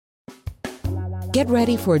Get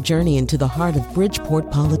ready for a journey into the heart of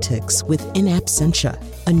Bridgeport politics with In Absentia,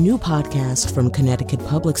 a new podcast from Connecticut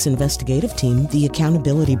Public's investigative team, The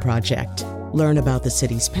Accountability Project. Learn about the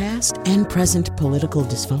city's past and present political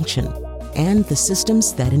dysfunction and the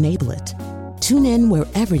systems that enable it. Tune in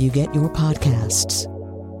wherever you get your podcasts.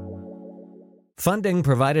 Funding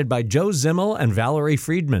provided by Joe Zimmel and Valerie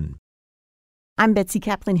Friedman. I'm Betsy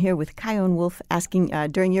Kaplan here with Chion Wolf asking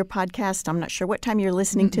during your podcast, I'm not sure what time you're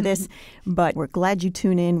listening to this, but we're glad you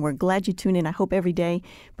tune in. We're glad you tune in, I hope every day,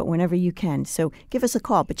 but whenever you can. So give us a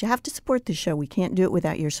call, but you have to support the show. We can't do it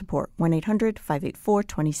without your support.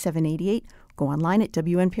 1-800-584-2788. Go online at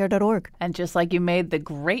WNPR.org. And just like you made the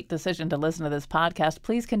great decision to listen to this podcast,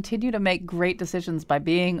 please continue to make great decisions by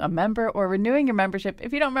being a member or renewing your membership.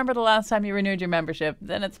 If you don't remember the last time you renewed your membership,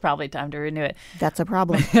 then it's probably time to renew it. That's a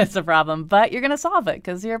problem. It's a problem, but you're going to solve it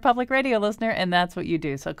because you're a public radio listener and that's what you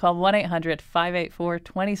do. So call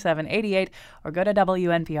 1-800-584-2788 or go to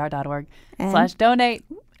WNPR.org/donate.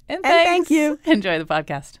 And thank you. Enjoy the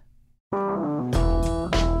podcast.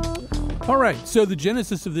 All right, so the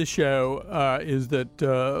genesis of this show is that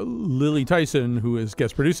Lily Tyson, who is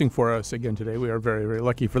guest producing for us again today, we are very, very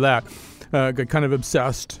lucky for that, got kind of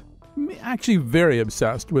obsessed, actually very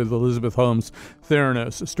obsessed with Elizabeth Holmes'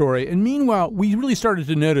 Theranos story. And meanwhile, we really started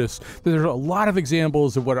to notice that there's a lot of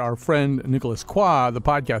examples of what our friend Nicholas Qua, the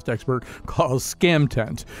podcast expert, calls scam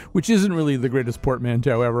tent, which isn't really the greatest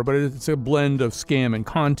portmanteau ever, but it's a blend of scam and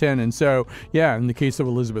content. And so, yeah, in the case of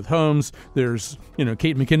Elizabeth Holmes, there's,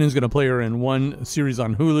 Kate McKinnon's going to play her in one series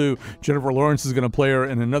on Hulu. Jennifer Lawrence is going to play her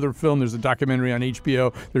in another film. There's a documentary on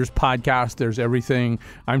HBO. There's podcasts. There's everything.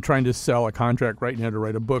 I'm trying to sell a contract right now to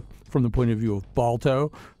write a book from the point of view of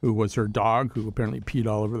Balto, who was her dog, who apparently peed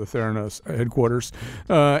all over the Theranos headquarters.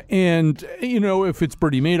 If it's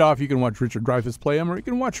Bertie Madoff, you can watch Richard Dreyfuss play him, or you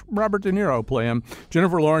can watch Robert De Niro play him.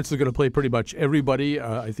 Jennifer Lawrence is going to play pretty much everybody.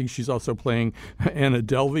 I think she's also playing Anna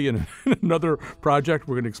Delvey in another project.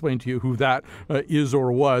 We're going to explain to you who that is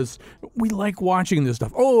or was. We like watching this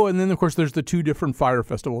stuff. Oh, and then, of course, there's the two different Fire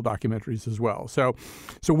Festival documentaries as well. So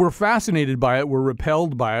we're fascinated by it. We're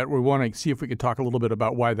repelled by it. We want to see if we could talk a little bit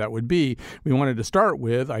about why that would be. We wanted to start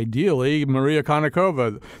with, ideally, Maria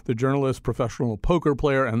Konnikova, the journalist, professional poker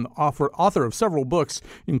player, and author of several books,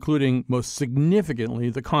 including, most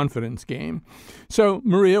significantly, The Confidence Game. So,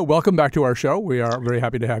 Maria, welcome back to our show. We are very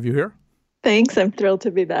happy to have you here. Thanks. I'm thrilled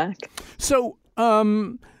to be back. So,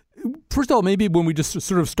 first of all, maybe when we just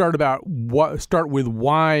sort of start with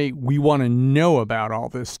why we want to know about all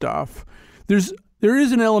this stuff, there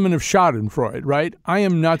is an element of schadenfreude, right? I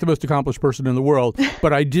am not the most accomplished person in the world,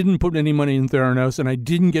 but I didn't put any money in Theranos, and I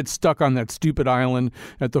didn't get stuck on that stupid island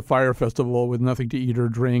at the Fire Festival with nothing to eat or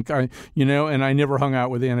drink, and I never hung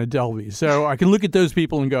out with Anna Delvey. So I can look at those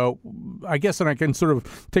people and go, I guess, and I can sort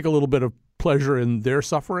of take a little bit of pleasure in their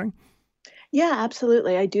suffering. Yeah,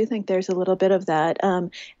 absolutely. I do think there's a little bit of that.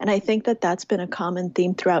 And I think that that's been a common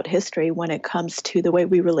theme throughout history when it comes to the way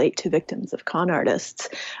we relate to victims of con artists.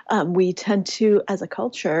 We tend to, as a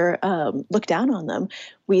culture, look down on them.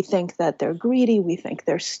 We think that they're greedy. We think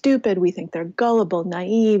they're stupid. We think they're gullible,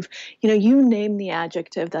 naive. You name the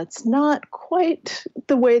adjective that's not quite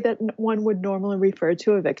the way that one would normally refer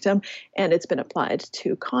to a victim, and it's been applied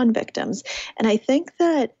to con victims. And I think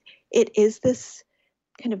that it is this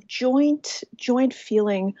kind of joint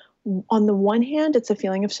feeling. On the one hand, it's a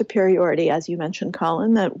feeling of superiority, as you mentioned,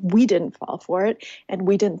 Colin, that we didn't fall for it and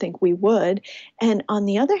we didn't think we would. And on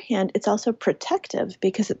the other hand, it's also protective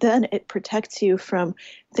because then it protects you from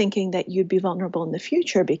thinking that you'd be vulnerable in the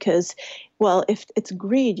future because, well, if it's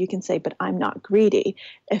greed, you can say, but I'm not greedy.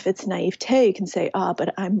 If it's naivete, you can say,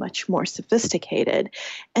 but I'm much more sophisticated.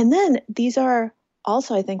 And then these are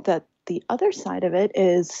also, I think that the other side of it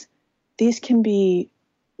is these can be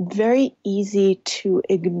very easy to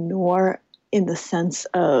ignore in the sense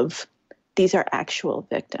of these are actual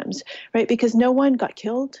victims, right? Because no one got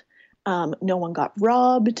killed, no one got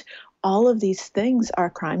robbed. All of these things are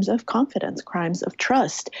crimes of confidence, crimes of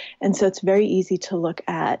trust. And so it's very easy to look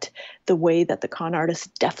at the way that the con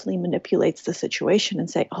artist deftly manipulates the situation and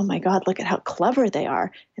say, oh my God, look at how clever they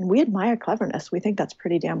are. And we admire cleverness. We think that's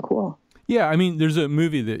pretty damn cool. Yeah, I mean, there's a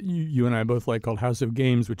movie that you and I both like called House of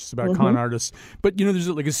Games, which is about con artists. But, there's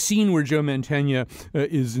like a scene where Joe Mantegna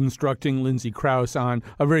is instructing Lindsay Krause on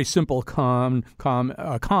a very simple con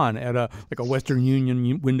at a Western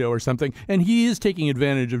Union window or something. And he is taking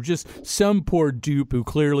advantage of just some poor dupe who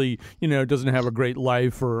clearly, doesn't have a great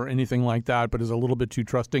life or anything like that, but is a little bit too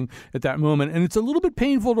trusting at that moment. And it's a little bit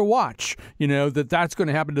painful to watch, that's going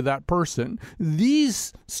to happen to that person.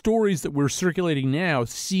 These stories that we're circulating now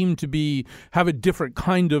seem to be we have a different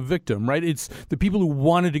kind of victim, right? It's the people who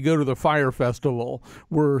wanted to go to the Fire Festival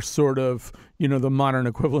were sort of, the modern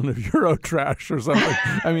equivalent of Eurotrash or something.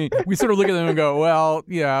 I mean, we sort of look at them and go, well,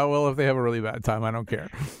 if they have a really bad time, I don't care.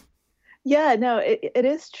 Yeah, no, it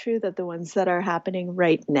is true that the ones that are happening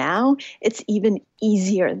right now, it's even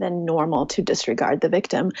easier than normal to disregard the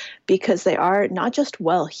victim because they are not just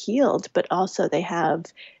well-heeled, but also they have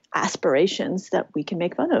aspirations that we can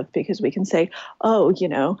make fun of because we can say, oh,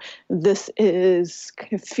 this is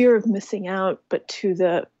kind of fear of missing out, but to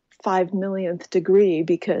the 5 millionth degree,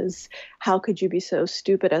 because how could you be so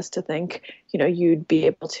stupid as to think, you'd be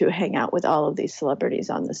able to hang out with all of these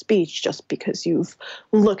celebrities on this beach just because you've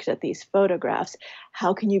looked at these photographs?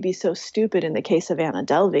 How can you be so stupid in the case of Anna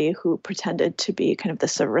Delvey, who pretended to be kind of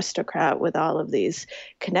this aristocrat with all of these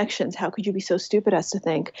connections? How could you be so stupid as to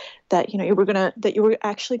think that, you were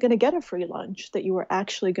actually going to get a free lunch, that you were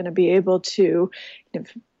actually going to be able to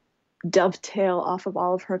dovetail off of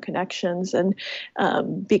all of her connections and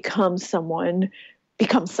become someone,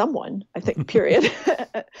 I think, period,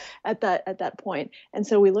 at that point. And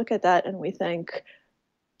so we look at that and we think,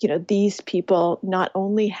 these people not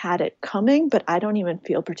only had it coming, but I don't even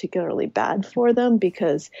feel particularly bad for them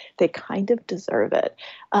because they kind of deserve it.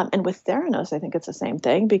 And with Theranos, I think it's the same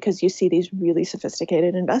thing because you see these really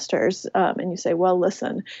sophisticated investors and you say, well,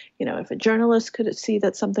 listen, if a journalist could see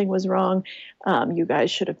that something was wrong, you guys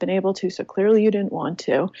should have been able to. So clearly you didn't want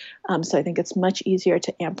to. So I think it's much easier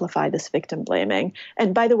to amplify this victim blaming.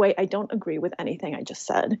 And by the way, I don't agree with anything I just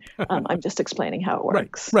said. I'm just explaining how it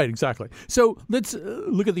works. Right, exactly. So let's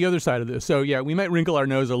look at the other side of this. So we might wrinkle our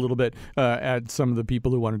nose a little bit at some of the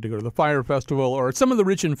people who wanted to go to the Fire Festival or some of the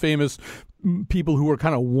rich and famous people who are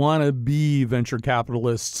kind of wannabe venture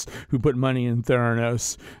capitalists who put money in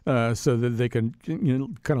Theranos so that they can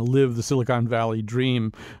kind of live the Silicon Valley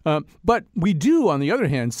dream. But we do, on the other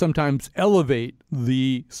hand, sometimes elevate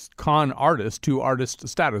the con artist to artist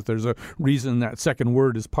status. There's a reason that second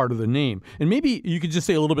word is part of the name. And maybe you could just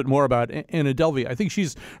say a little bit more about Anna Delvey. I think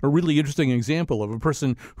she's a really interesting example of a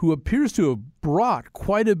person who appears to have brought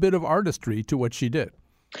quite a bit of artistry to what she did.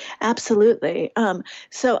 Absolutely.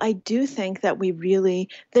 So I do think that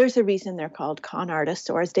there's a reason they're called con artists,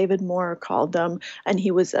 or as David Moore called them, and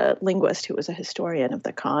he was a linguist who was a historian of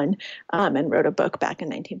the con and wrote a book back in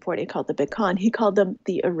 1940 called The Big Con. He called them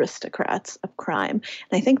the aristocrats of crime.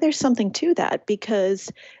 And I think there's something to that because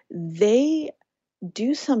they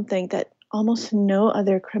do something that almost no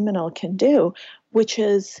other criminal can do, which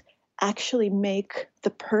is actually make the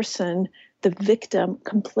victim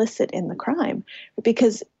complicit in the crime,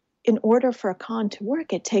 because in order for a con to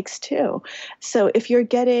work, it takes two. So if you're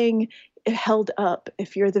getting held up,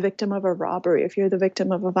 if you're the victim of a robbery, if you're the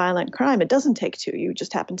victim of a violent crime, it doesn't take two. You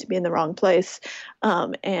just happen to be in the wrong place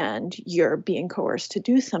and you're being coerced to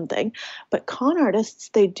do something. But con artists,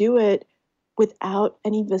 they do it without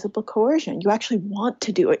any visible coercion. You actually want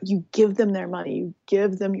to do it. You give them their money. You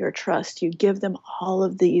give them your trust. You give them all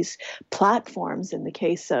of these platforms. In the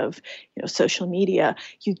case of social media,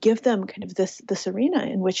 you give them kind of this arena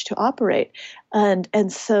in which to operate. And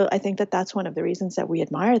so I think that that's one of the reasons that we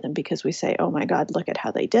admire them, because we say, oh my God, look at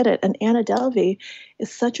how they did it. And Anna Delvey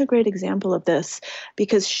is such a great example of this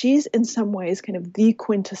because she's in some ways kind of the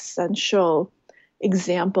quintessential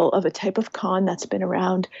example of a type of con that's been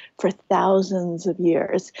around for thousands of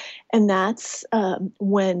years. And that's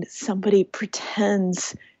when somebody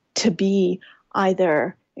pretends to be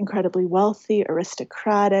either incredibly wealthy,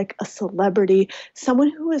 aristocratic, a celebrity,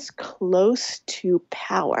 someone who is close to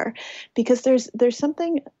power. Because there's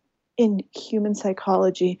something in human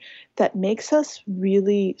psychology that makes us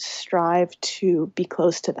really strive to be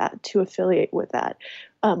close to that, to affiliate with that.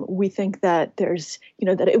 We think that there's,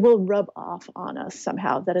 that it will rub off on us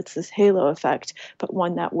somehow, that it's this halo effect, but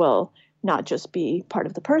one that will not just be part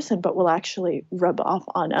of the person, but will actually rub off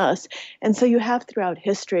on us. And so you have throughout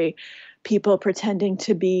history people pretending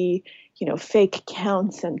to be, fake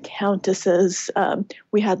counts and countesses.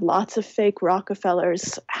 We had lots of fake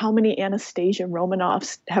Rockefellers. How many Anastasia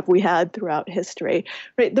Romanoffs have we had throughout history?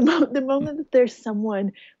 Right. The moment that there's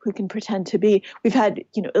someone who can pretend to be, we've had,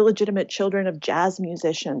 illegitimate children of jazz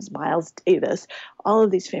musicians, Miles Davis, all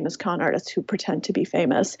of these famous con artists who pretend to be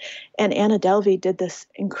famous. And Anna Delvey did this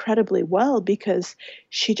incredibly well because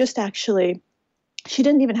she just she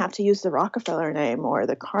didn't even have to use the Rockefeller name or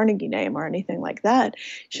the Carnegie name or anything like that.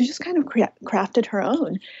 She just kind of crafted her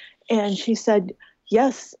own. And she said,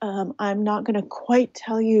 yes, I'm not going to quite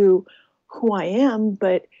tell you who I am,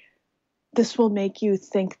 but this will make you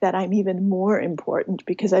think that I'm even more important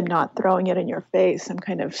because I'm not throwing it in your face. I'm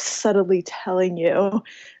kind of subtly telling you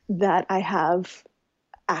that I have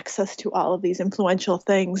access to all of these influential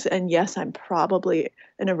things. And yes, I'm probably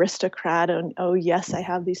an aristocrat, and oh yes, I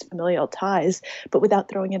have these familial ties, but without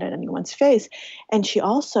throwing it in anyone's face. And she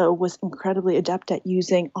also was incredibly adept at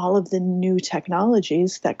using all of the new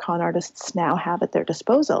technologies that con artists now have at their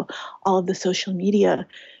disposal, all of the social media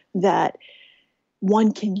that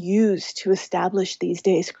one can use to establish these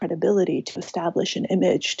days credibility, to establish an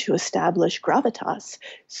image, to establish gravitas.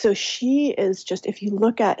 So she is just, if you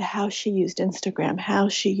look at how she used Instagram, how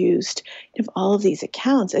she used all of these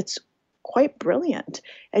accounts, it's quite brilliant.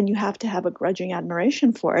 And you have to have a grudging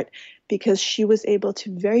admiration for it, because she was able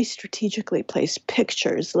to very strategically place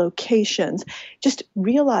pictures, locations, just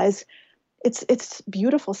realize it's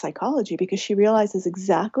beautiful psychology, because she realizes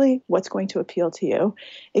exactly what's going to appeal to you,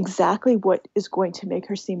 exactly what is going to make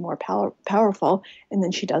her seem more powerful, and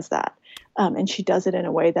then she does that. And she does it in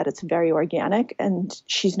a way that it's very organic, and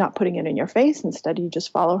she's not putting it in your face. Instead, you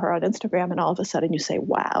just follow her on Instagram, and all of a sudden you say,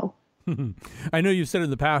 wow. I know you've said in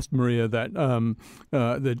the past, Maria, that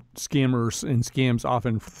that scammers and scams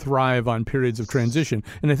often thrive on periods of transition.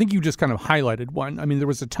 And I think you just kind of highlighted one. I mean, there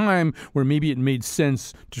was a time where maybe it made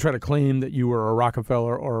sense to try to claim that you were a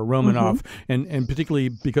Rockefeller or a Romanov, and particularly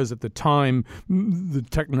because at the time, the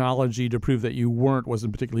technology to prove that you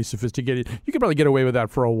wasn't particularly sophisticated. You could probably get away with that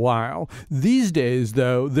for a while. These days,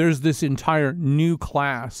 though, there's this entire new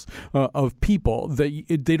class of people that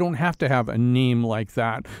they don't have to have a name like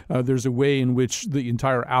that. There's a way in which the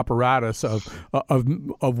entire apparatus of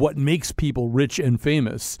what makes people rich and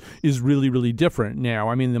famous is really, really different now.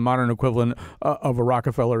 I mean, the modern equivalent of a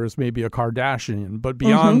Rockefeller is maybe a Kardashian, but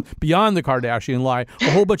beyond the Kardashian lie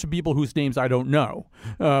a whole bunch of people whose names I don't know,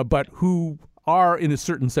 but who are, in a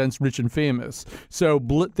certain sense, rich and famous. So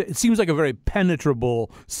it seems like a very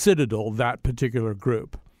penetrable citadel, that particular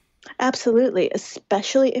group. Absolutely,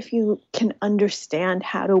 especially if you can understand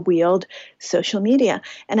how to wield social media.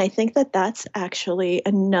 And I think that that's actually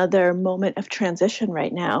another moment of transition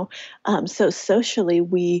right now. So socially,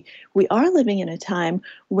 we are living in a time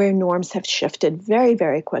where norms have shifted very,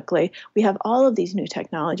 very quickly. We have all of these new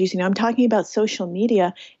technologies. I'm talking about social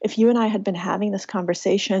media. If you and I had been having this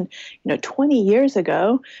conversation, 20 years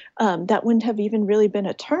ago, that wouldn't have even really been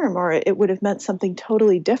a term, or it would have meant something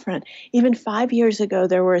totally different. Even 5 years ago,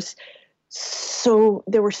 there were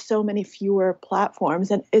so many fewer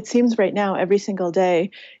platforms. And it seems right now, every single day,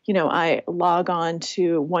 I log on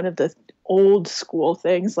to one of the old school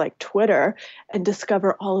things like Twitter and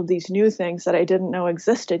discover all of these new things that I didn't know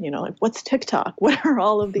existed. Like, what's TikTok? What are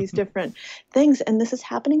all of these different things? And this is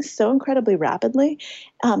happening so incredibly rapidly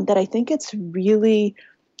that I think it's really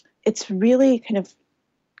kind of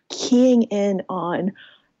keying in on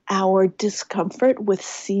our discomfort with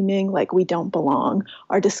seeming like we don't belong,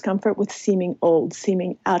 our discomfort with seeming old,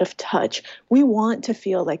 seeming out of touch. We want to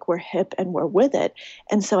feel like we're hip and we're with it.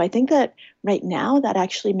 And so I think that right now that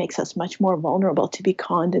actually makes us much more vulnerable to be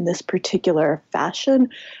conned in this particular fashion,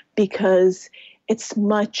 because it's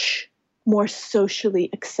much more socially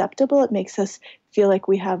acceptable. It makes us feel like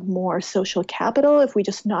we have more social capital if we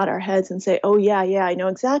just nod our heads and say, oh, yeah, I know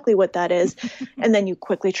exactly what that is. And then you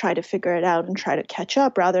quickly try to figure it out and try to catch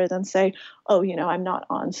up, rather than say, oh, I'm not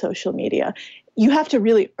on social media. You have to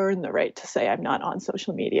really earn the right to say, I'm not on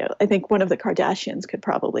social media. I think one of the Kardashians could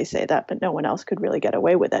probably say that, but no one else could really get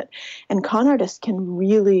away with it. And con artists can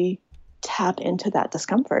really tap into that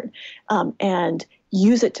discomfort and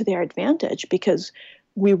use it to their advantage, because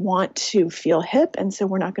we want to feel hip, and so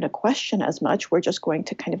we're not going to question as much. We're just going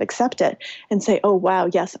to kind of accept it and say, oh, wow,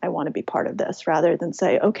 yes, I want to be part of this, rather than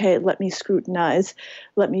say, okay, let me scrutinize,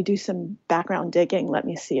 let me do some background digging, let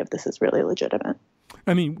me see if this is really legitimate.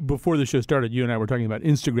 I mean, before the show started, you and I were talking about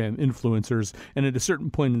Instagram influencers, and at a certain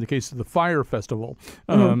point in the case of the Fire Festival,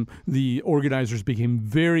 the organizers became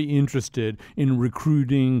very interested in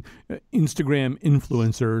recruiting Instagram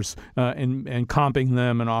influencers and comping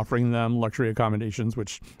them and offering them luxury accommodations,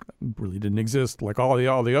 which really didn't exist, like all the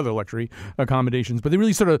other luxury accommodations. But they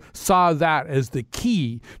really sort of saw that as the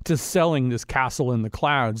key to selling this castle in the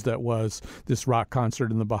clouds that was this rock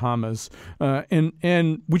concert in the Bahamas,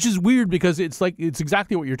 and which is weird, because it's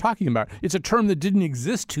exactly what you're talking about. It's a term that didn't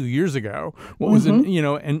exist 2 years ago. What was it,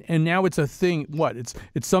 and now it's a thing.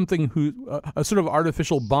 It's something a sort of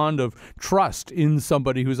artificial bond of trust in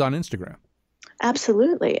somebody who's on Instagram.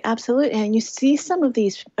 Absolutely. And you see some of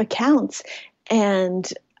these accounts and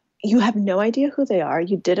you have no idea who they are.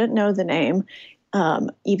 You didn't know the name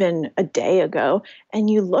even a day ago. And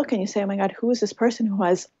you look and you say, oh my God, who is this person who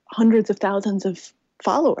has hundreds of thousands of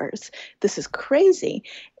followers. This is crazy.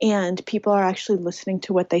 And people are actually listening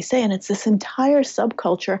to what they say. And it's this entire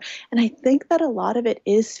subculture. And I think that a lot of it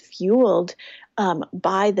is fueled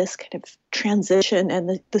by this kind of transition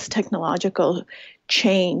and this technological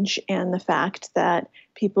change and the fact that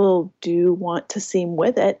people do want to seem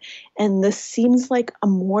with it. And this seems like a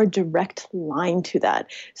more direct line to that.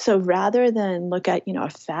 So rather than look at, a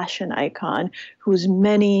fashion icon who's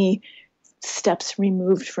many steps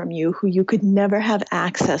removed from you, who you could never have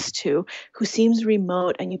access to, who seems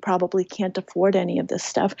remote and you probably can't afford any of this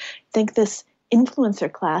stuff, I think this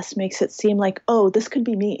influencer class makes it seem like, oh, this could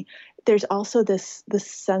be me. There's also this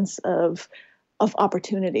sense of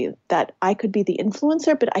opportunity that I could be the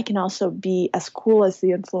influencer, but I can also be as cool as the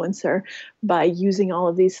influencer by using all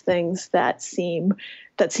of these things that seem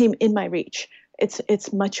in my reach.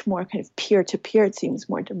 It's much more kind of peer-to-peer. It seems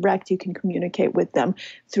more direct. You can communicate with them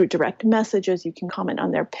through direct messages. You can comment on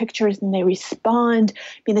their pictures and they respond.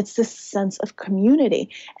 I mean, it's this sense of community.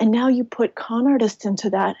 And now you put con artists into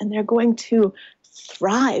that and they're going to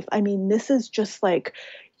thrive. I mean, this is just like,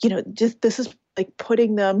 this is like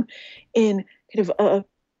putting them in kind of a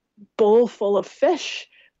bowl full of fish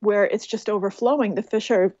where it's just overflowing. The fish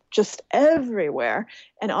are just everywhere.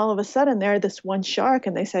 And all of a sudden they're this one shark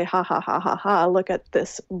and they say, ha, ha, ha, ha, ha, look at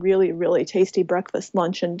this really, really tasty breakfast,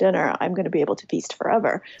 lunch, and dinner. I'm going to be able to feast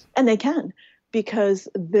forever. And they can, because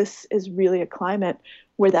this is really a climate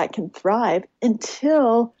where that can thrive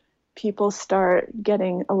until people start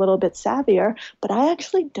getting a little bit savvier. But I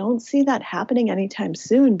actually don't see that happening anytime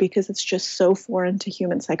soon because it's just so foreign to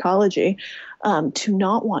human psychology to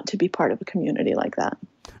not want to be part of a community like that.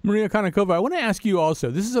 Maria Konnikova, I want to ask you also,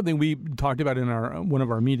 this is something we talked about in one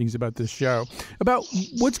of our meetings about this show, about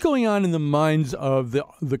what's going on in the minds of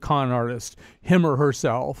the con artist, him or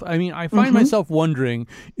herself. I mean, I find myself wondering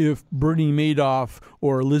if Bernie Madoff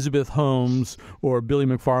or Elizabeth Holmes or Billy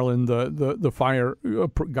McFarland, the fire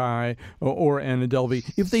guy, or Anna Delvey,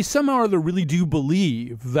 if they somehow or other really do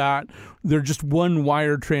believe that they're just one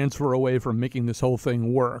wire transfer away from making this whole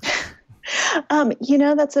thing work.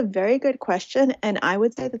 That's a very good question. And I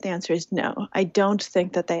would say that the answer is no. I don't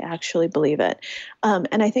think that they actually believe it.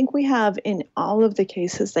 And I think we have, in all of the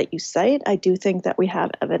cases that you cite, I do think that we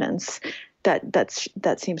have evidence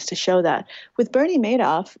that seems to show that. With Bernie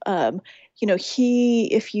Madoff,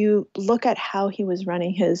 if you look at how he was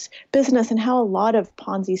running his business and how a lot of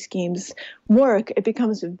Ponzi schemes work, it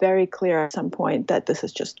becomes very clear at some point that this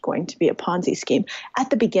is just going to be a Ponzi scheme. At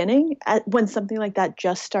the beginning, when something like that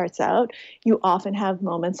just starts out, you often have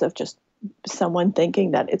moments of just someone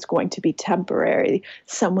thinking that it's going to be temporary,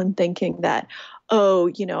 someone thinking that,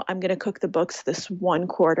 oh, I'm going to cook the books this one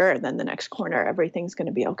quarter and then the next quarter everything's going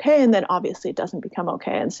to be okay. And then obviously it doesn't become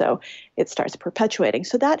okay. And so it starts perpetuating.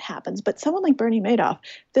 So that happens. But someone like Bernie Madoff,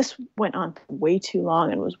 this went on way too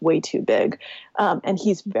long and was way too big. And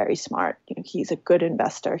he's very smart. He's a good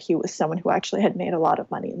investor. He was someone who actually had made a lot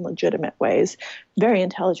of money in legitimate ways, very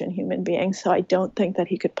intelligent human being. So I don't think that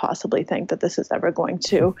he could possibly think that this is ever going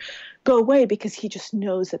to go away because he just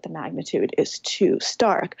knows that the magnitude is too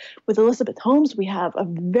stark. With Elizabeth Holmes, we have a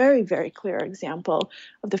very, very clear example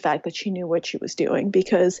of the fact that she knew what she was doing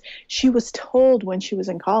because she was told when she was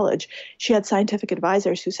in college, she had scientific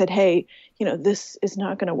advisors who said, hey, this is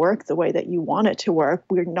not going to work the way that you want it to work.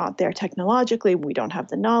 We're not there technologically. We don't have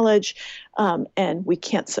the knowledge, and we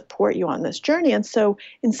can't support you on this journey. And so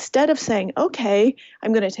instead of saying, okay,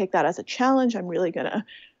 I'm going to take that as a challenge, I'm really going to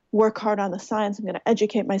work hard on the science, I'm going to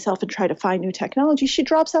educate myself and try to find new technology, she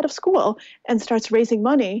drops out of school and starts raising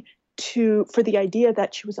money for the idea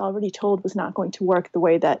that she was already told was not going to work the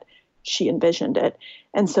way that she envisioned it.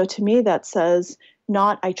 And so to me, that says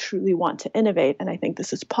not, I truly want to innovate and I think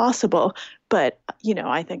this is possible, but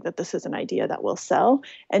I think that this is an idea that will sell.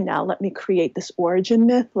 And now let me create this origin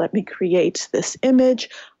myth. Let me create this image.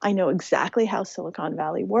 I know exactly how Silicon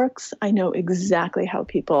Valley works. I know exactly how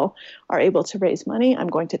people are able to raise money. I'm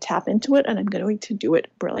going to tap into it and I'm going to do it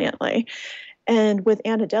brilliantly. And with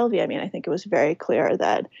Anna Delvey, I think it was very clear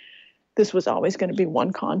that this was always going to be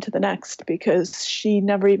one con to the next because she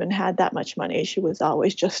never even had that much money. She was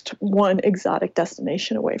always just one exotic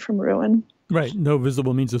destination away from ruin. Right. No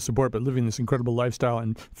visible means of support, but living this incredible lifestyle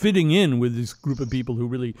and fitting in with this group of people who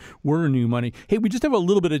really were new money. Hey, we just have a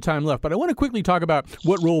little bit of time left, but I want to quickly talk about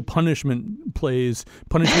what role punishment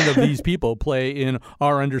of these people play in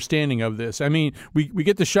our understanding of this. I mean, we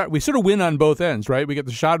get the shot, we sort of win on both ends, right? We get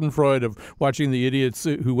the schadenfreude of watching the idiots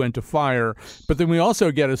who went to fire, but then we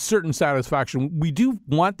also get a certain satisfaction. We do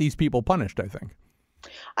want these people punished, I think.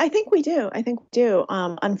 I think we do.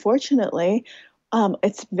 Unfortunately,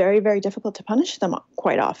 it's very, very difficult to punish them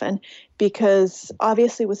quite often, because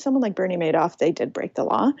obviously with someone like Bernie Madoff, they did break the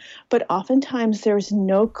law, but oftentimes there's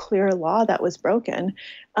no clear law that was broken.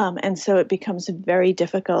 And so it becomes very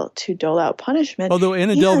difficult to dole out punishment. Although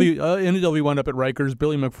Anna Delvey wound up at Rikers,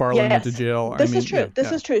 Billy McFarland went to jail. This is true.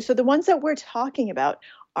 This is true. So the ones that we're talking about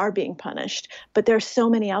are being punished, but there's so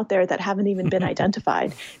many out there that haven't even been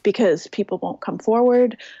identified because people won't come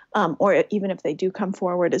forward, or even if they do come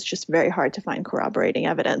forward, it's just very hard to find corroborating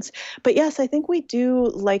evidence. But yes, I think we do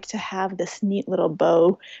like to have this neat little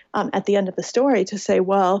bow at the end of the story to say,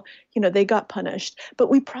 well, they got punished, but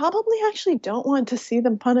we probably actually don't want to see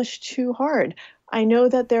them punished too hard. I know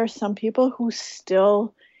that there are some people who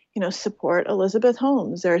still support Elizabeth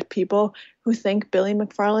Holmes. There are people who think Billy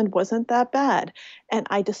McFarland wasn't that bad. And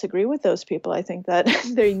I disagree with those people. I think that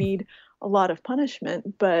they need a lot of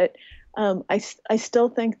punishment. But I still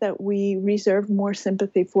think that we reserve more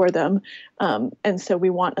sympathy for them. And so we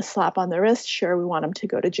want a slap on the wrist. Sure, we want them to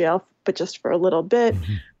go to jail, but just for a little bit.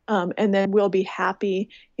 And then we'll be happy,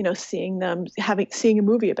 seeing them, seeing a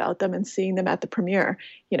movie about them and seeing them at the premiere,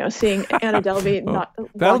 seeing Anna Delvey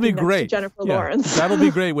that'll be great. Jennifer Lawrence. That'll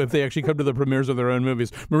be great if they actually come to the premieres of their own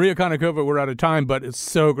movies. Maria Konnikova, we're out of time, but it's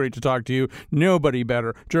so great to talk to you. Nobody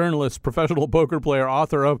better. Journalist, professional poker player,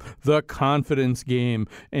 author of The Confidence Game.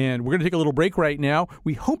 And we're going to take a little break right now.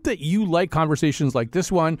 We hope that you like conversations like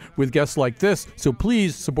this one with guests like this. So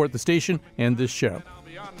please support the station and this show.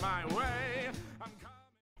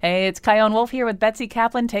 Hey, it's Chion Wolf here with Betsy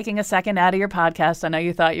Kaplan, taking a second out of your podcast. I know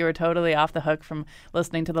you thought you were totally off the hook from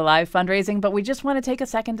listening to the live fundraising, but we just want to take a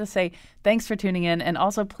second to say thanks for tuning in. And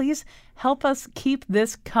also, please help us keep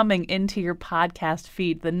this coming into your podcast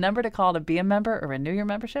feed. The number to call to be a member or renew your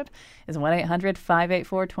membership is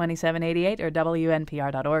 1-800-584-2788 or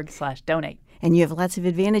WNPR.org/donate. And you have lots of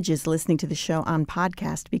advantages listening to the show on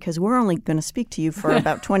podcast, because we're only going to speak to you for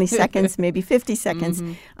about 20 seconds, maybe 50 seconds,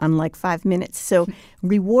 unlike 5 minutes. So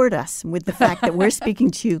reward us with the fact that we're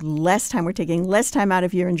speaking to you less time. We're taking less time out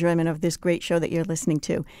of your enjoyment of this great show that you're listening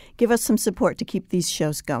to. Give us some support to keep these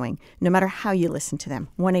shows going, no matter how you listen to them.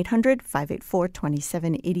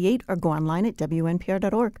 1-800-584-2788 or go online at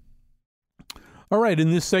WNPR.org. All right,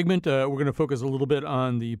 in this segment, we're going to focus a little bit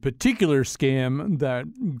on the particular scam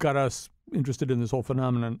that got us interested in this whole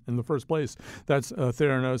phenomenon in the first place. That's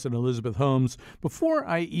Theranos and Elizabeth Holmes. Before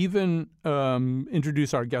I even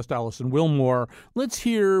introduce our guest, Alison Willmore, let's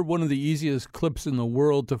hear one of the easiest clips in the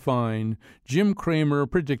world to find, Jim Cramer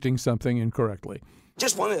predicting something incorrectly.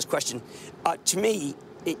 Just one last question. To me,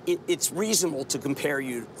 it's reasonable to compare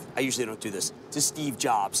you, I usually don't do this, to Steve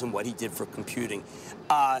Jobs and what he did for computing.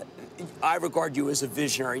 I regard you as a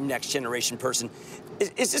visionary, next-generation person.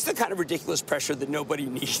 Is this the kind of ridiculous pressure that nobody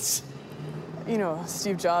needs?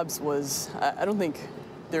 Steve Jobs was, I don't think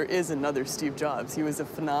there is another Steve Jobs. He was a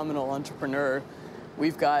phenomenal entrepreneur.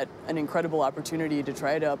 We've got an incredible opportunity to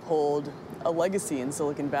try to uphold a legacy in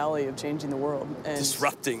Silicon Valley of changing the world. And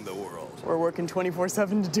disrupting the world. We're working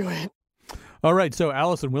 24/7 to do it. All right, so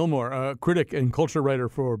Alison Willmore, a critic and culture writer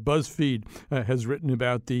for BuzzFeed, has written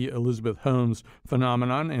about the Elizabeth Holmes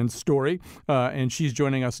phenomenon and story, and she's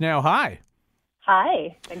joining us now. Hi.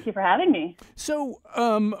 Hi. Thank you for having me. So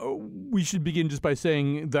we should begin just by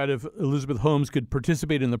saying that if Elizabeth Holmes could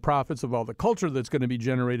participate in the profits of all the culture that's going to be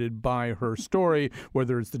generated by her story,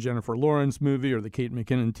 whether it's the Jennifer Lawrence movie or the Kate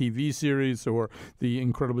McKinnon TV series or the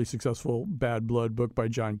incredibly successful Bad Blood book by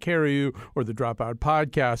John Carreyrou or the Dropout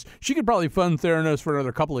podcast, she could probably fund Theranos for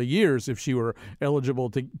another couple of years if she were eligible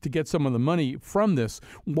to get some of the money from this.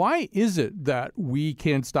 Why is it that we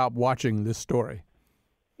can't stop watching this story?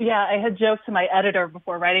 Yeah, I had joked to my editor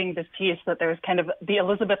before writing this piece that there was kind of the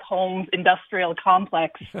Elizabeth Holmes industrial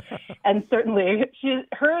complex. And certainly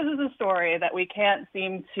hers is a story that we can't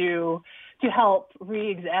seem to help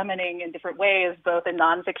re-examining in different ways, both in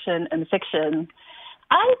nonfiction and fiction.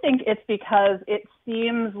 I think it's because it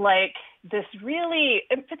seems like this really,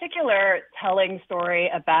 in particular, telling story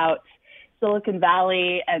about Silicon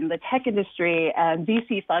Valley and the tech industry and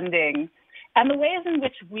VC funding and the ways in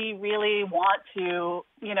which we really want to,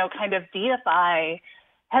 kind of deify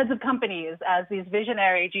heads of companies as these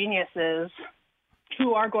visionary geniuses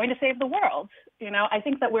who are going to save the world. I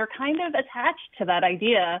think that we're kind of attached to that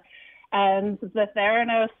idea. And the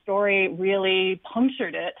Theranos story really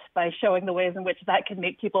punctured it by showing the ways in which that can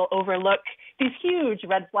make people overlook these huge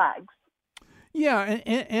red flags. Yeah,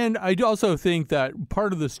 and I also think that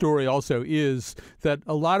part of the story also is that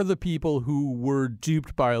a lot of the people who were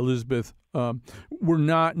duped by Elizabeth were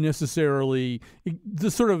not necessarily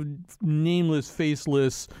the sort of nameless,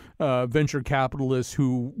 faceless venture capitalists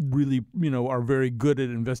who really, are very good at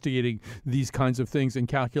investigating these kinds of things and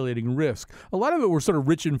calculating risk. A lot of it were sort of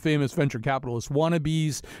rich and famous venture capitalists,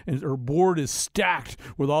 wannabes, and her board is stacked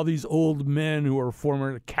with all these old men who are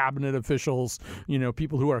former cabinet officials,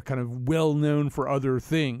 people who are kind of well known for other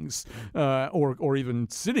things, or even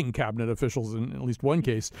sitting cabinet officials in at least one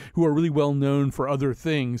case, who are really well known for other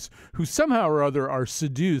things, who somehow or other are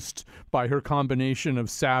seduced by her combination of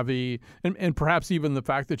savvy and perhaps even the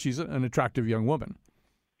fact that she's an attractive young woman.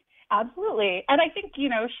 Absolutely. And I think,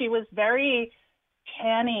 she was very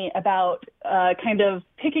canny about kind of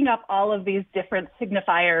picking up all of these different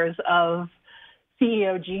signifiers of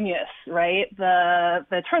CEO genius, right?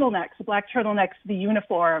 The turtlenecks, the black turtlenecks, the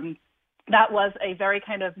uniform. That was a very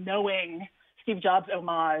kind of knowing Steve Jobs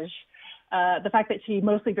homage. The fact that she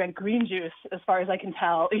mostly drank green juice, as far as I can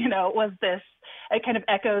tell, was this. It kind of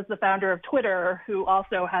echoes the founder of Twitter, who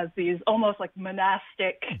also has these almost like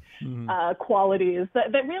monastic qualities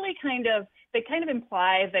that really kind of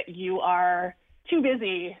imply that you are too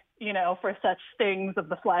busy, for such things of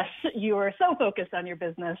the flesh. You are so focused on your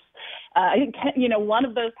business. I think, one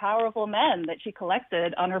of those powerful men that she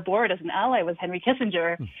collected on her board as an ally was Henry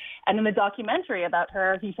Kissinger. And in the documentary about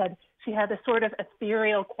her, he said she had this sort of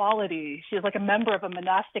ethereal quality. She was like a member of a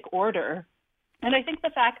monastic order. And I think the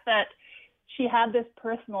fact that she had this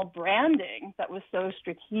personal branding that was so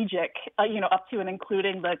strategic, up to and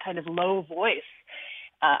including the kind of low voice,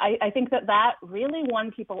 I think that really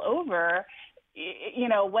won people over,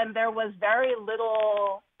 when there was very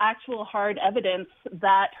little actual hard evidence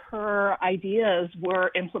that her ideas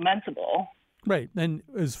were implementable. Right. And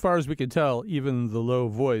as far as we can tell, even the low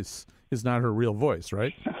voice is not her real voice,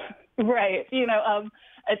 right? Right.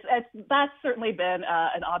 That's certainly been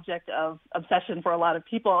an object of obsession for a lot of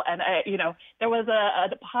people. And, there was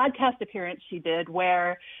a podcast appearance she did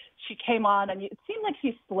where she came on and it seemed like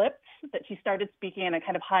she slipped, that she started speaking in a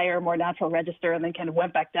kind of higher, more natural register and then kind of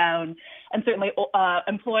went back down. And certainly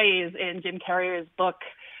employees in John Carrier's book,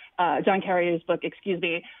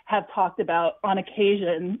 have talked about on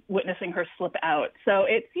occasion witnessing her slip out. So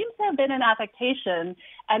it seems to have been an affectation.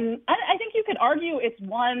 And I think you could argue it's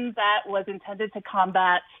one that was intended to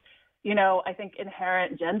combat, I think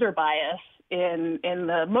inherent gender bias in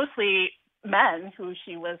the mostly men who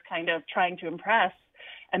she was kind of trying to impress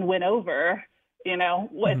and win over.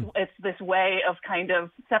 It's this way of kind of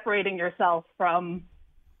separating yourself from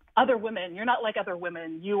other women. You're not like other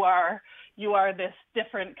women. You are this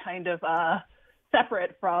different kind of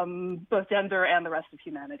separate from both gender and the rest of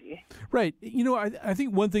humanity. Right. I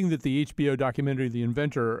think one thing that the HBO documentary, The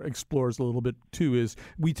Inventor, explores a little bit too is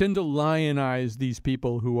we tend to lionize these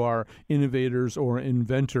people who are innovators or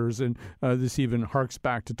inventors. And this even harks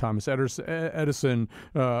back to Thomas Edison,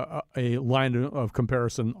 a line of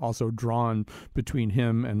comparison also drawn between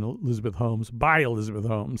him and Elizabeth Holmes by Elizabeth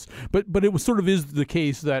Holmes. But it was sort of is the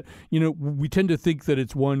case that, we tend to think that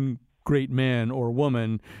it's one great man or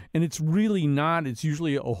woman, and it's really not. It's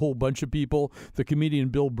usually a whole bunch of people. The comedian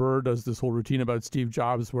Bill Burr does this whole routine about Steve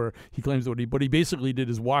Jobs where he claims that what he basically did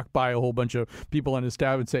is walk by a whole bunch of people on his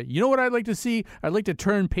staff and say, you know what I'd like to see? I'd like to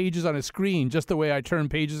turn pages on a screen just the way I turn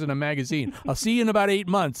pages in a magazine. I'll see you in about 8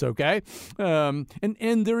 months, okay? And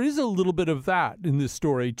there is a little bit of that in this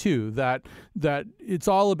story too, that it's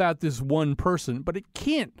all about this one person, but it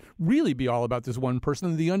can't really be all about this one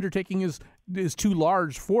person. The undertaking is too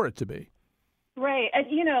large for it to be. Right. And,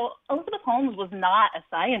 Elizabeth Holmes was not a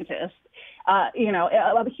scientist. A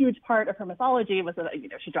huge part of her mythology was that,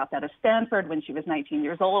 she dropped out of Stanford when she was 19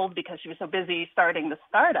 years old because she was so busy starting the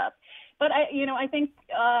startup. But, I think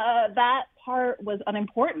that part was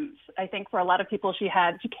unimportant. I think for a lot of people, she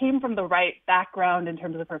came from the right background in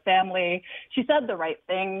terms of her family. She said the right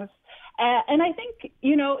things. And I think,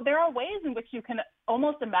 there are ways in which you can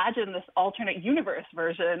almost imagine this alternate universe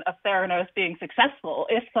version of Theranos being successful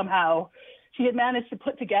if somehow she had managed to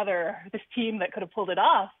put together this team that could have pulled it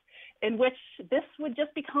off, in which this would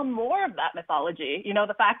just become more of that mythology.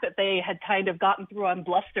 The fact that they had kind of gotten through on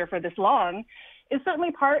bluster for this long is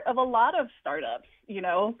certainly part of a lot of startups,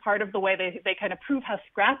 part of the way they kind of prove how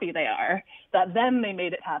scrappy they are, that then they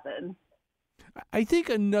made it happen. I think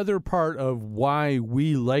another part of why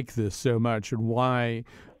we like this so much and why,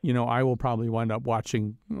 I will probably wind up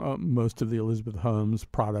watching most of the Elizabeth Holmes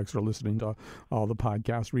products or listening to all the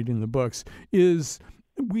podcasts, reading the books, is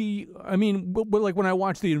like when I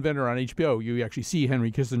watch The Inventor on HBO, you actually see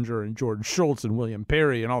Henry Kissinger and George Shultz and William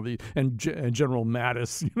Perry and General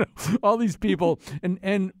Mattis, all these people.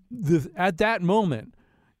 And at that moment,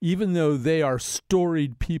 even though they are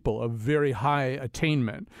storied people of very high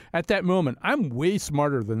attainment, at that moment, I'm way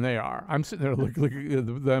smarter than they are. I'm sitting there looking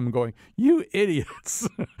at them going, you idiots.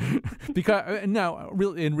 Because now,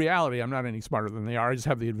 in reality, I'm not any smarter than they are. I just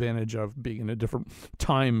have the advantage of being in a different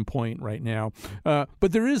time point right now.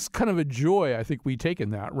 But there is kind of a joy, I think, we take in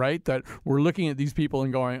that, right? That we're looking at these people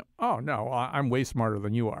and going, oh, no, I'm way smarter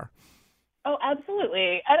than you are. Oh,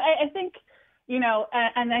 absolutely. I think,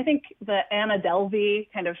 and I think the Anna Delvey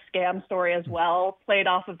kind of scam story as well played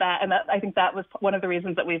off of that. And I think that was one of the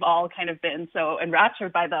reasons that we've all kind of been so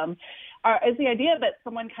enraptured by them, is the idea that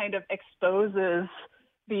someone kind of exposes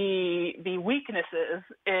the weaknesses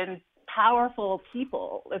in powerful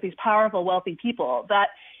people, these powerful, wealthy people, that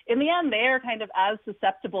in the end, they are kind of as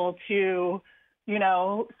susceptible to,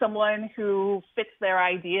 someone who fits their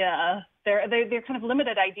idea, their kind of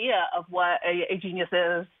limited idea of what a genius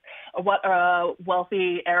is, or what a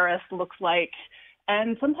wealthy heiress looks like.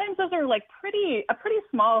 And sometimes those are like a pretty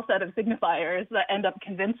small set of signifiers that end up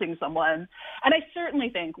convincing someone. And I certainly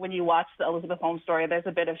think when you watch the Elizabeth Holmes story, there's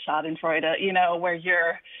a bit of Schadenfreude, where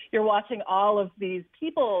you're watching all of these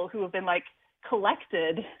people who have been like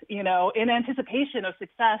collected, in anticipation of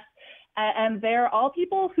success. And they're all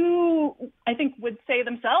people who I think would say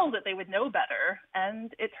themselves that they would know better.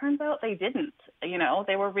 And it turns out they didn't.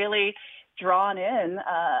 They were really drawn in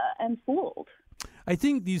and fooled. I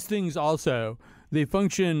think these things also, they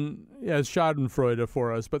function as Schadenfreude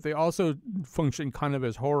for us, but they also function kind of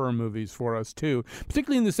as horror movies for us too,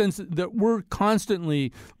 particularly in the sense that we're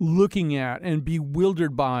constantly looking at and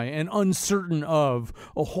bewildered by and uncertain of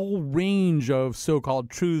a whole range of so-called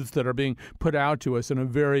truths that are being put out to us in a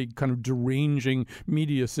very kind of deranging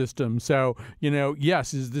media system. So,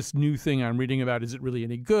 yes, is this new thing I'm reading about, is it really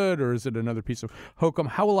any good, or is it another piece of hokum?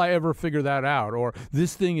 How will I ever figure that out? Or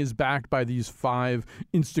this thing is backed by these 5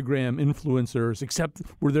 Instagram influencers, except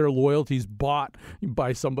were their loyalties bought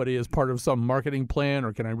by somebody as part of some marketing plan,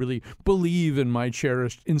 or can I really believe in my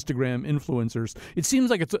cherished Instagram influencers? It seems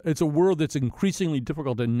like it's a world that's increasingly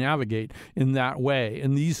difficult to navigate in that way,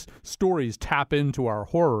 and these stories tap into our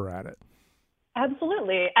horror at it.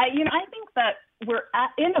 Absolutely. I think that we're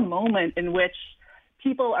in a moment in which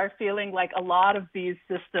people are feeling like a lot of these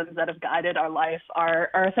systems that have guided our life are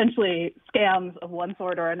essentially scams of one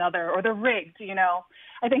sort or another, or they're rigged.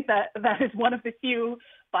 I think that is one of the few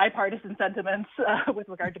bipartisan sentiments with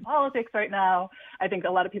regard to politics right now. I think a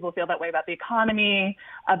lot of people feel that way about the economy,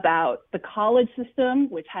 about the college system,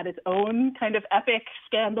 which had its own kind of epic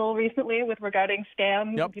scandal recently regarding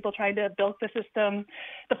scams, and people trying to bilk the system.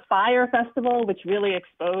 The Fyre Festival, which really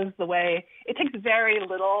exposed the way it takes very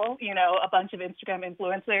little, a bunch of Instagram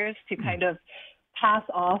influencers to kind of pass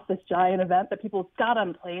off this giant event that people got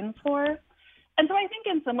on planes for. And so I think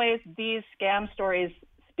in some ways these scam stories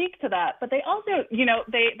speak to that, but they also,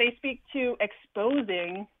 they speak to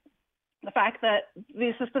exposing the fact that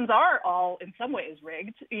these systems are all in some ways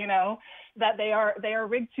rigged, that they are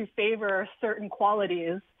rigged to favor certain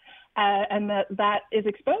qualities, and that is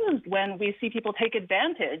exposed when we see people take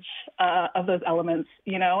advantage of those elements,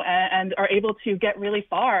 and are able to get really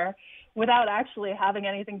far without actually having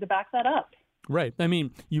anything to back that up. Right. I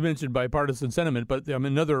mean, you mentioned bipartisan sentiment, but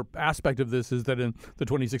another aspect of this is that in the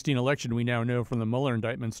 2016 election, we now know from the Mueller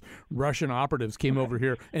indictments, Russian operatives came over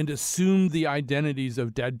here and assumed the identities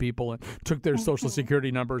of dead people and took their social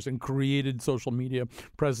security numbers and created social media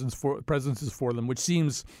presences for them, which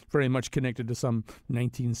seems very much connected to some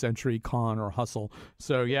 19th century con or hustle.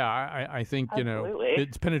 So, yeah, I think,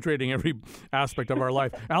 it's penetrating every aspect of our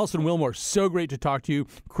life. Alison Willmore, so great to talk to you,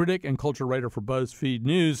 critic and culture writer for BuzzFeed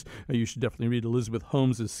News. You should definitely read Elizabeth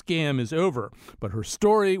Holmes' Scam is Over, but her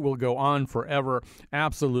story will go on forever.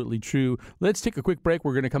 Absolutely true. Let's take a quick break.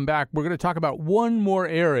 We're going to come back. We're going to talk about one more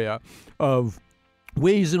area of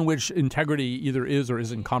ways in which integrity either is or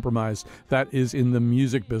isn't compromised. That is in the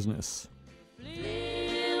music business.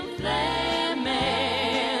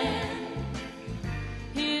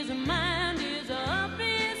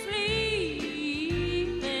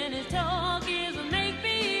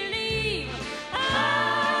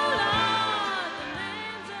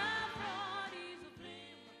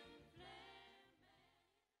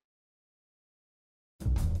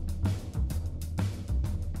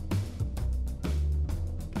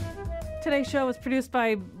 Today's show was produced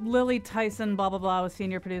by Lily Tyson, blah, blah, blah, with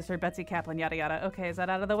senior producer Betsy Kaplan, yada, yada. Okay, is that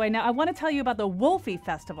out of the way? Now, I want to tell you about the Wolfie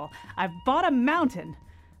Festival. I've bought a mountain,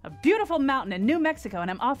 a beautiful mountain in New Mexico, and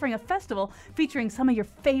I'm offering a festival featuring some of your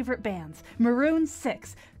favorite bands. Maroon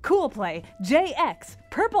 6, Coolplay, JX,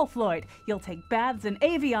 Purple Floyd. You'll take baths in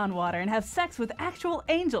Avion water and have sex with actual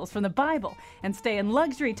angels from the Bible and stay in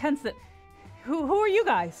luxury tents that... Who are you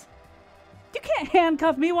guys? You can't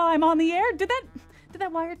handcuff me while I'm on the air. Did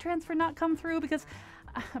that wire transfer not come through? Because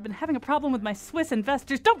I've been having a problem with my Swiss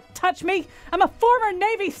investors. Don't touch me. I'm a former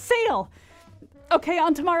Navy SEAL. Okay,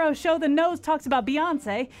 on tomorrow's show, the Nose talks about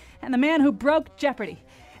Beyonce and the man who broke Jeopardy.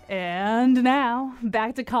 And now,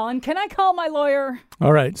 back to Colin. Can I call my lawyer?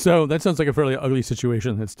 All right, so that sounds like a fairly ugly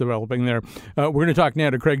situation that's developing there. We're going to talk now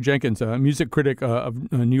to Craig Jenkins, a music critic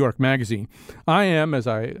of New York Magazine. I am, as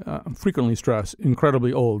I frequently stress,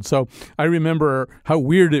 incredibly old. So I remember how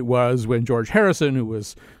weird it was when George Harrison, who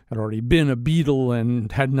had already been a Beatle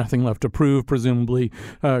and had nothing left to prove, presumably,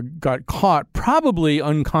 got caught, probably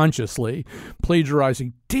unconsciously,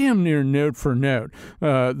 plagiarizing damn near note for note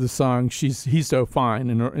the song He's So Fine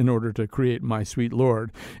in order to create My Sweet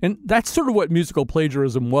Lord. And that's sort of what musical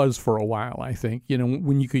plagiarism was for a while, I think,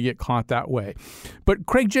 when you could get caught that way. But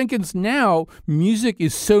Craig Jenkins, now music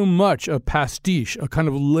is so much a pastiche, a kind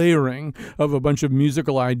of layering of a bunch of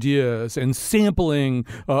musical ideas and sampling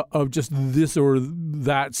of just this or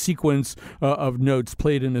that sequence of notes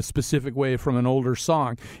played in a specific way from an older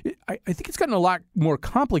song. I think it's gotten a lot more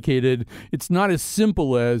complicated. It's not as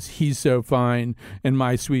simple as He's So Fine and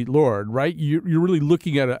My Sweet Lord, right? You're really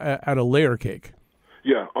looking at a layer cake.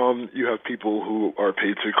 Yeah, you have people who are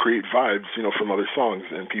paid to create vibes, from other songs,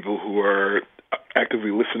 and people who are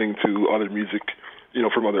actively listening to other music,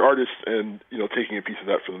 from other artists, and taking a piece of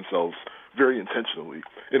that for themselves very intentionally.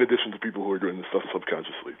 In addition to people who are doing this stuff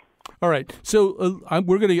subconsciously. All right. So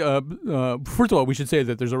we're going to, first of all, we should say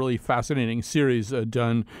that there's a really fascinating series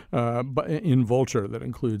done in Vulture that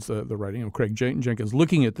includes the writing of Craig Jenkins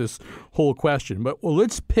looking at this whole question. But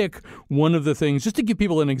let's pick one of the things just to give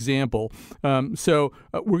people an example. So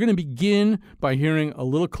we're going to begin by hearing a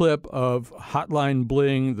little clip of Hotline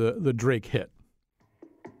Bling, the Drake hit.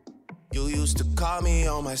 You used to call me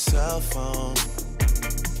on my cell phone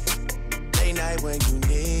late night when you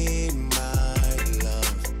need my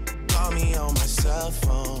love. Call me on my cell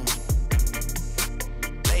phone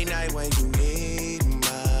late night when you need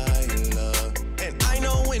my love. And I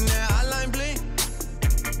know when that hotline blink,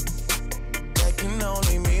 that can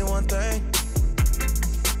only mean one thing.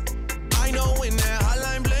 I know when that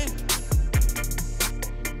hotline blink,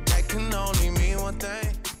 that can only mean one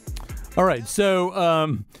thing. All right,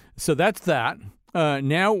 so that's that.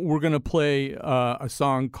 Now we're going to play a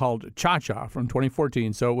song called Cha-Cha from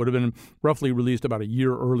 2014. So it would have been roughly released about a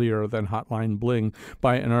year earlier than Hotline Bling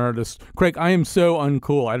by an artist. Craig, I am so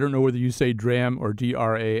uncool. I don't know whether you say dram or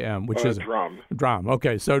D-R-A-M, which is drum. Drum.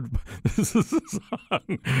 Okay, so this is the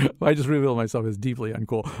song. I just revealed myself as deeply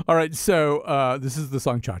uncool. All right, so this is the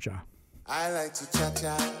song Cha-Cha. I like to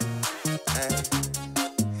cha-cha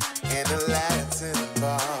and a Latin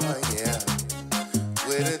bar, yeah,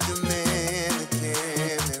 with a Dominican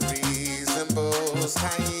and reasonable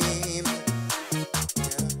time. Yeah.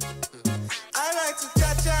 I like to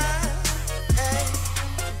cha-cha,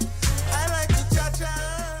 I like to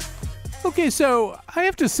cha-cha. Okay, so I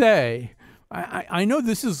have to say, I know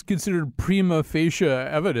this is considered prima facie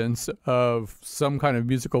evidence of some kind of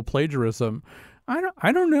musical plagiarism.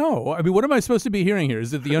 I don't know. I mean, what am I supposed to be hearing here?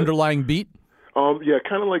 Is it the underlying beat? Yeah,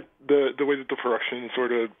 kind of like the way that the production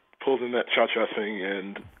sort of pulls in that cha-cha thing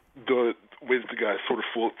and the way that the guy sort of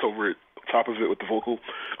floats over it, top of it with the vocal.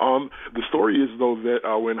 The story is, though, that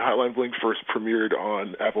when Hotline Bling first premiered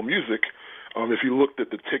on Apple Music, if you looked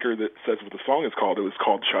at the ticker that says what the song is called, it was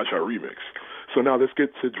called Cha-Cha Remix. So now this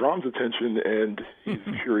gets Drum's attention, and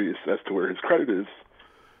he's curious as to where his credit is,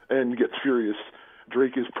 and gets furious.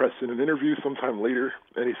 Drake is pressed in an interview sometime later,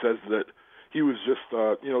 and he says that he was just,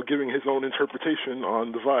 giving his own interpretation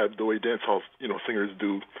on the vibe, the way dancehall, singers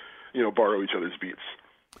do, borrow each other's beats.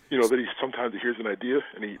 That he sometimes hears an idea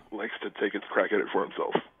and he likes to take a crack at it for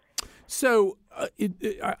himself. So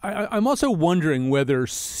I'm also wondering whether,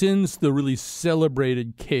 since the really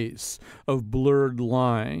celebrated case of Blurred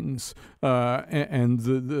Lines and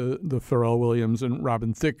the Pharrell Williams and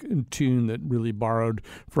Robin Thicke tune that really borrowed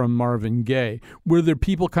from Marvin Gaye, whether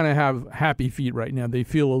people kind of have happy feet right now. They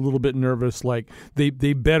feel a little bit nervous, like they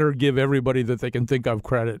better give everybody that they can think of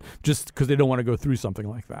credit just because they don't want to go through something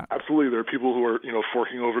like that. Absolutely. There are people who are,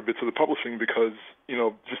 forking over bits of the publishing because,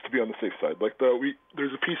 just to be on the safe side. Like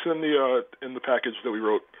there's a piece in the package that we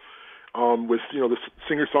wrote with, the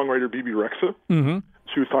singer-songwriter BB Rexa. Mm-hmm.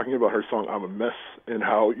 She was talking about her song I'm a Mess and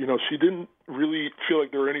how, she didn't really feel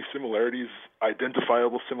like there were any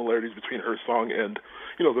identifiable similarities between her song and,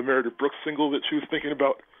 the Meredith Brooks single that she was thinking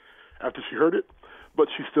about after she heard it. But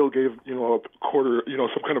she still gave, a quarter,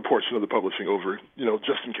 some kind of portion of the publishing over,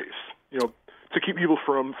 just in case, to keep people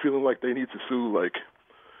from feeling like they need to sue, like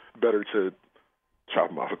better to chop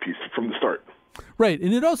them off a piece from the start. Right,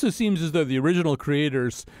 and it also seems as though the original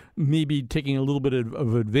creators may be taking a little bit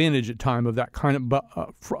of advantage at time of that kind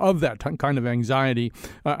of anxiety.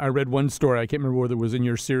 I read one story, I can't remember whether it was in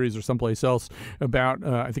your series or someplace else, about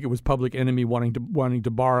I think it was Public Enemy wanting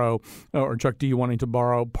to borrow, or Chuck D wanting to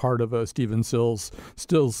borrow part of a Stephen Stills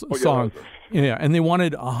song. Yeah, and they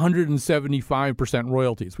wanted 175%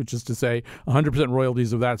 royalties, which is to say 100%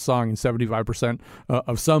 royalties of that song and 75%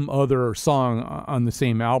 of some other song on the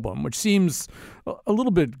same album, which seems a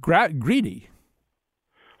little bit greedy.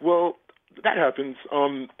 Well, that happens.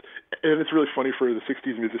 And it's really funny for the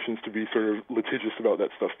 60s musicians to be sort of litigious about that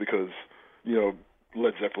stuff because,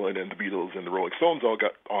 Led Zeppelin and the Beatles and the Rolling Stones all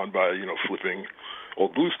got on by, flipping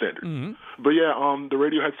old blues standards. Mm-hmm. But yeah, the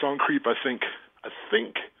Radiohead song Creep, I think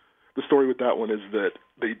the story with that one is that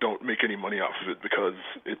they don't make any money off of it because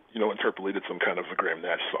it, interpolated some kind of a Graham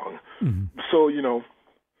Nash song. Mm-hmm. So,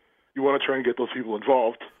 you want to try and get those people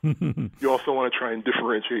involved. You also want to try and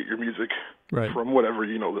differentiate your music from whatever,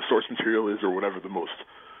 the source material is or whatever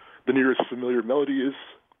the nearest familiar melody is,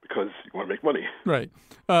 because you want to make money. Right.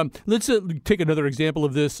 Let's take another example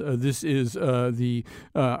of this. This is the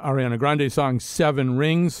Ariana Grande song 7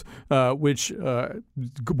 Rings, which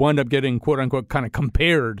wound up getting, quote unquote, kind of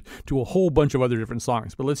compared to a whole bunch of other different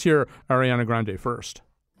songs. But let's hear Ariana Grande first.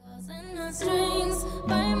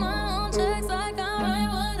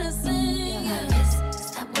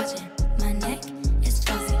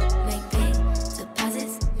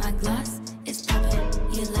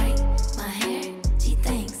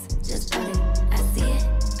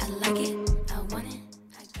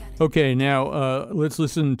 Okay, now let's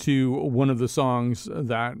listen to one of the songs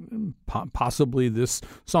that possibly this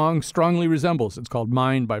song strongly resembles. It's called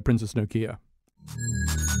Mine by Princess Nokia.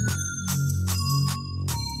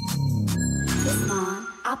 It's mine,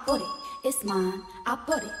 I put it. It's mine, I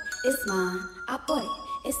put it. It's mine, I put it.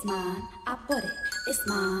 It's mine, I put it. It's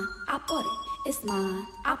mine, I put it. It's mine,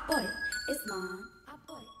 I put it. It's mine, I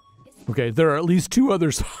put it. Okay, there are at least two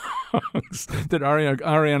other songs that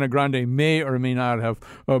Ariana Grande may or may not have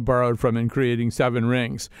borrowed from in creating 7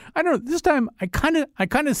 Rings. I don't know. This time, I kind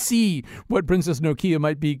of see what Princess Nokia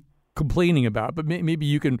might be complaining about, but maybe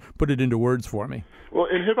you can put it into words for me. Well,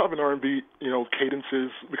 in hip hop and R&B,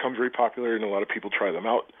 cadences become very popular, and a lot of people try them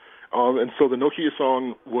out. And so the Nokia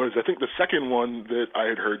song was, I think, the second one that I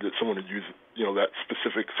had heard that someone had used, that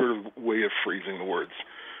specific sort of way of phrasing the words.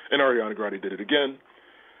 And Ariana Grande did it again.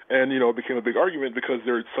 And, it became a big argument because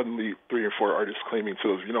there were suddenly 3 or 4 artists claiming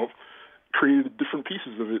to have, created different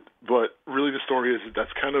pieces of it. But really the story is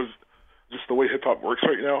that's kind of just the way hip-hop works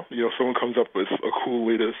right now. Someone comes up with a cool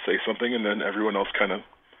way to say something, and then everyone else kind of,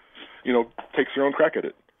 takes their own crack at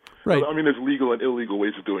it. Right. I mean, there's legal and illegal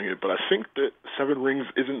ways of doing it, but I think that 7 Rings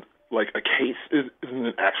isn't like a case, isn't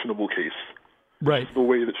an actionable case. Right. It's the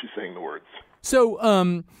way that she's saying the words. So,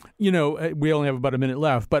 we only have about a minute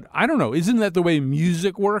left, but I don't know. Isn't that the way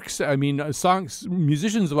music works? I mean,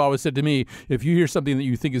 musicians have always said to me, if you hear something that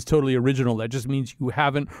you think is totally original, that just means you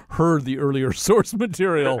haven't heard the earlier source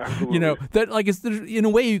material. Absolutely. In a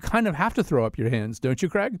way, you kind of have to throw up your hands, don't you,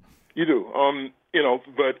 Craig? You do.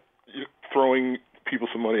 But throwing people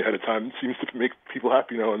some money ahead of time seems to make people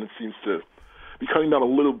happy, and it seems to be cutting down a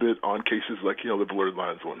little bit on cases like, the Blurred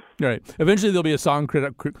Lines one. Right. Eventually there'll be a song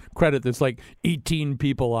credit that's like 18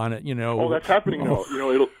 people on it, Oh, that's happening now.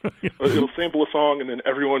 It'll sample a song, and then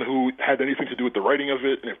everyone who had anything to do with the writing of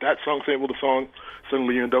it, and if that song sampled a song,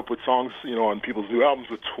 suddenly you end up with songs, on people's new albums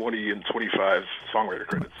with 20 and 25 songwriter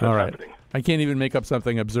credits. That's all right. Happening. I can't even make up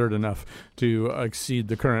something absurd enough to exceed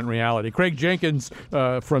the current reality. Craig Jenkins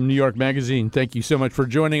from New York Magazine, thank you so much for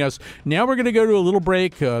joining us. Now we're going to go to a little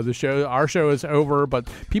break. Our show is over, but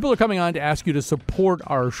people are coming on to ask you to support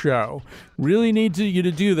our show. Really need you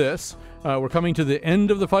to do this. We're coming to the end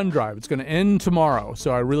of the fund drive. It's going to end tomorrow.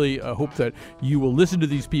 So I really hope that you will listen to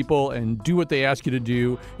these people and do what they ask you to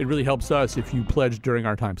do. It really helps us if you pledge during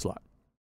our time slot.